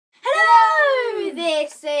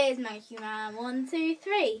This is Monkey Man 1, 2,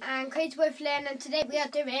 3. And Crazyboyflynn, and today we are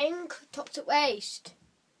doing toxic waste.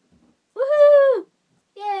 Woohoo!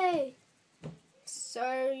 Yay!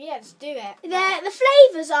 So yeah, let's do it. The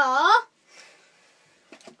flavours are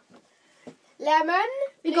Lemon.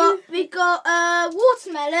 we got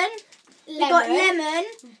watermelon. We got lemon,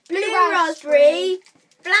 blue raspberry,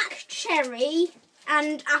 black cherry,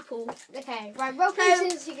 and apple. Okay, right. Roll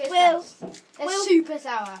pieces. They're super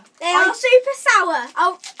sour. They are super sour.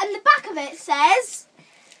 Oh, and the back of it says.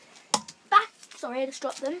 Sorry, I just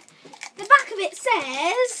dropped them. The back of it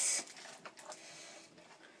says.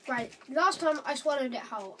 Right. Last time I swallowed it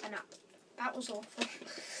whole, and that was awful.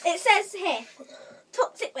 It says here,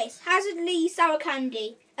 toxic waste, hazardly sour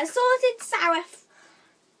candy, assorted sour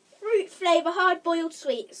fruit flavour hard-boiled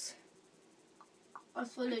sweets. I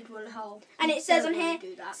swallowed one whole. And it says on here,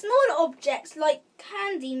 smaller objects like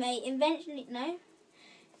candy may eventually,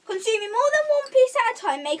 consuming more than one piece at a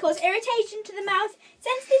time may cause irritation to the mouth.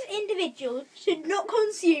 Sensitive individuals should not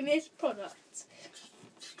consume this product.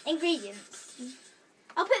 Ingredients.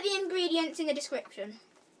 I'll put the ingredients in the description.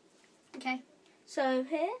 Okay. So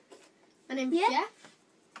here. My name's Jeff.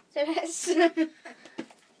 So let's...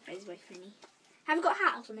 Crazyboyflynn. Have we got a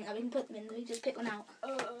hat or something that we can put them in? We just pick one out.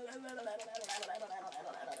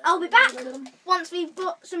 I'll be back once we've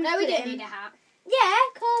got some. No, we don't need a hat. Yeah,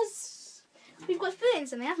 because we've got food in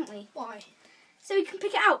something, haven't we? Why? So we can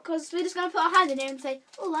pick it out, because we're just going to put our hand in here and say,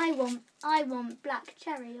 oh, I want black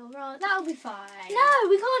cherry or raspberry. That'll be fine. No,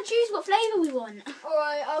 we can't choose what flavour we want.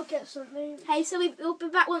 Alright, I'll get something. Hey, so we'll be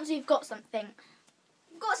back once we've got something.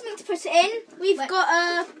 We've got something to put it in. We've got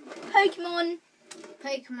a Pokemon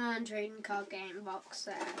trading card game box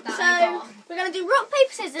there. So we're going to do rock,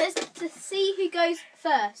 paper, scissors to see who goes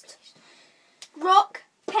first. Rock,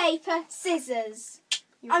 paper, scissors.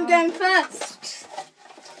 I'm going first.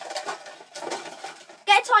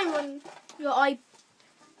 Get a timer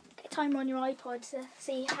on your iPod to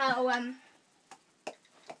see how.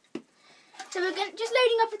 So we're just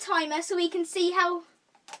loading up a timer so we can see how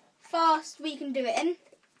fast we can do it in.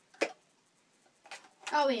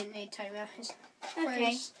 Oh, we didn't need a timer.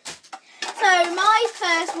 Okay. So my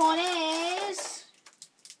first one is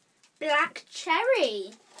black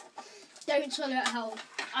cherry. Don't swallow it whole.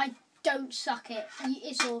 I don't suck it.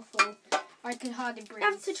 It's awful. I can hardly breathe. You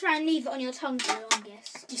have to try and leave it on your tongue for the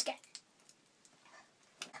longest. Just get.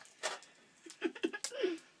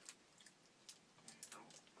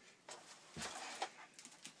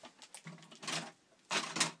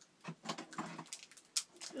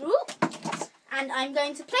 Ooh. And I'm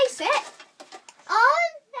going to place it on.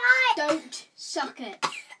 Don't suck it.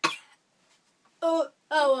 Oh.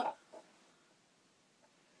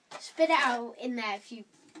 Spit it out in there if you.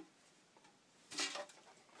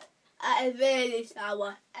 It's really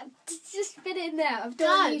sour. Just spit it in there. I've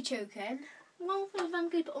done you choking. Well, I'm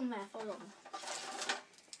going to put on there for long.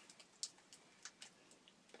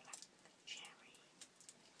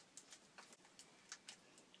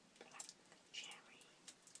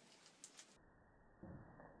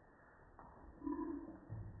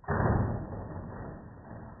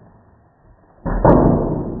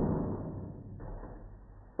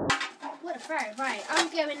 What a throw. Right, I'm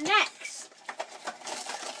going next.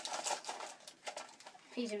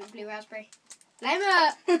 Piece of blue raspberry. Lemon!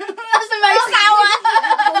 That's the most sour!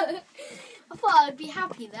 I thought I'd be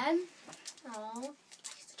happy then. Oh.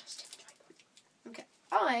 Okay.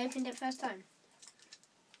 Oh, I opened it first time.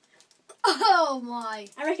 Oh my.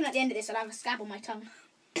 I reckon at the end of this I'll have a scab on my tongue.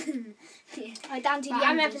 I'm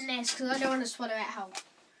having this because I don't want to swallow it whole.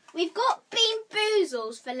 We've got bean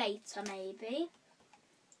boozles for later, maybe.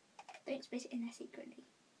 Don't spit it in there secretly.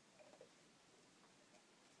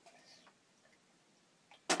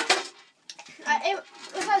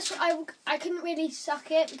 I couldn't really suck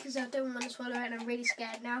it because I don't want to swallow it and I'm really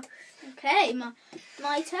scared now. Okay, my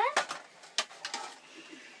turn.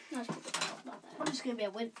 I'm just going to be a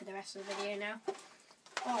wimp for the rest of the video now.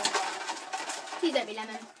 Oh. Please don't be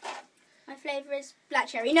lemon. My flavour is black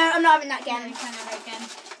cherry. No, I'm not having that again. No, I can't have it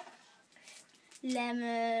again.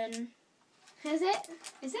 Lemon. Is it?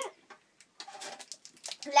 Is it?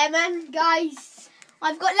 Lemon, guys.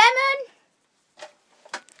 I've got lemon.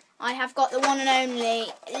 I have got the one and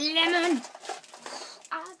only lemon.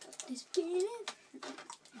 I got this feeling.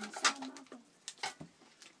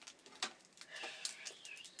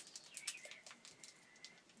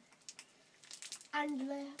 And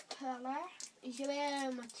the colour is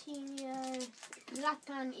Martino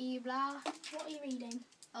Latin Ibla. What are you reading?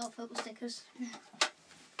 Oh, football stickers.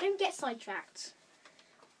 Don't get sidetracked.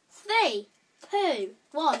 3, 2,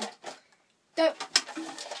 1. Don't.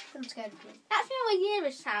 I'm scared of you. That's nowhere near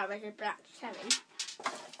as sour as a black cherry.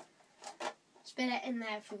 Spit it in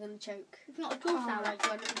there if you're going to choke. It's not at all Oh sour. my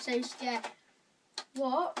god, I'm so scared.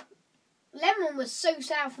 What? Lemon was so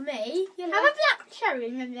sour for me. Have a black cherry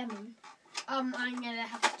and then lemon. I'm going to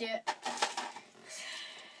have to do it.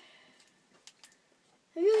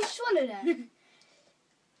 Have you swallowed it?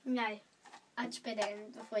 No. I'd spit it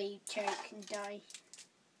in before you choke and die.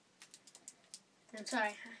 I'm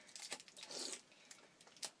sorry.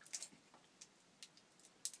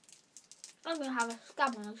 I'm going to have a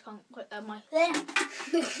scab on my tongue. My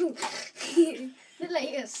Look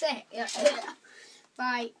like you're sick.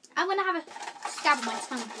 Right. I'm going to have a scab on my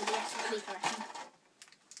tongue for the rest of the week, I reckon.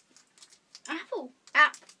 Apple.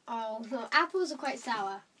 Oh, no, apples are quite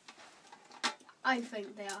sour. I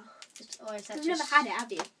think they are. You've never had it,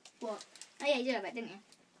 have you? What? Oh yeah, you did have it, didn't you?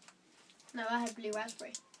 No, I had blue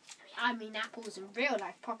raspberry. I mean apples in real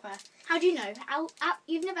life, proper. How do you know?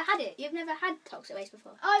 You've never had it. You've never had toxic waste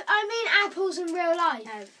before. I mean apples in real life.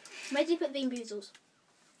 No. Where do you put the boozles?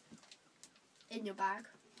 In your bag.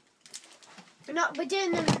 We're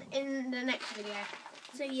doing them in the next video.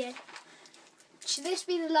 So yeah. Should this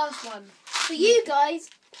be the last one? For you guys,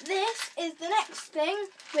 this is the next thing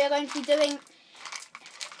we're going to be doing.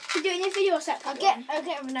 We're doing this video set. I'll get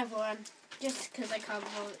another one. Just because I can't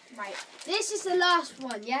hold it. Right. This is the last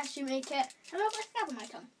one, yes? You make it? Have I got a scab on my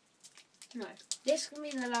tongue? No. This can be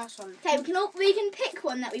the last one. Okay, we can pick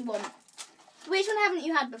one that we want. Which one haven't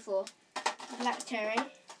you had before? Black cherry.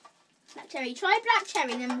 Black cherry. Try black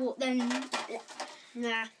cherry, then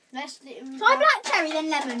Nah. Let's do... Try black cherry, then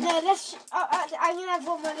lemon. No, let's... I'm going to have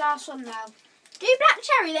my last one now. Do black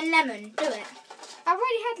cherry, then lemon. Do it. I've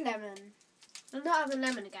already had lemon. I'm not having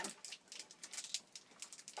lemon again.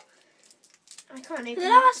 I can't open For the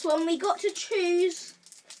last one, we got to choose.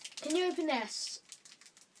 Can you open this?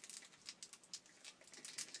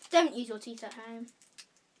 Don't use your teeth at home.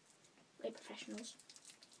 We're professionals.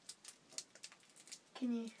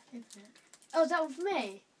 Can you open it? Oh, is that one for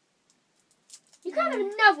me? You can't have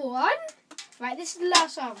another one. Right, this is the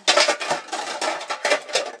last one.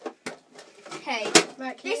 Okay.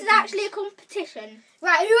 Right, This is actually a competition.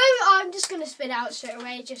 Right, whoever... I'm just going to spit out straight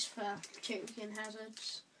away just for choking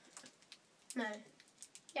hazards. No.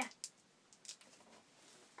 Yeah.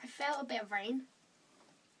 I felt a bit of rain.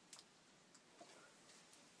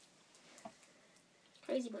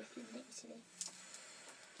 Crazyboyflynn, don't you see this?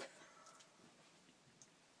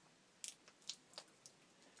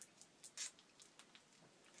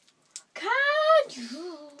 Can't you?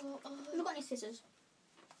 Have you got any scissors?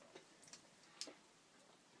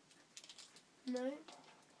 No.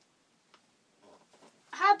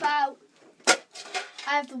 How about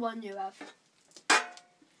I have the one you have?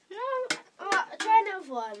 No. Try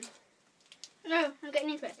another one. No, I'm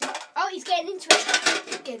getting into it. Oh, he's getting into it.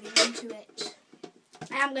 He's getting into it.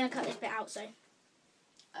 I am going to cut this bit out, so.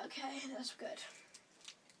 Okay, that's good.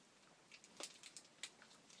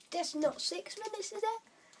 That's not 6 minutes, is it?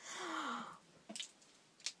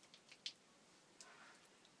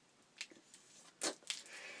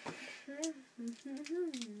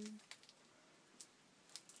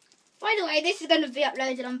 By the way, this is going to be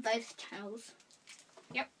uploaded on both channels.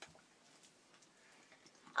 Yep.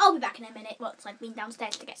 I'll be back in a minute once I've been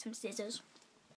downstairs to get some scissors.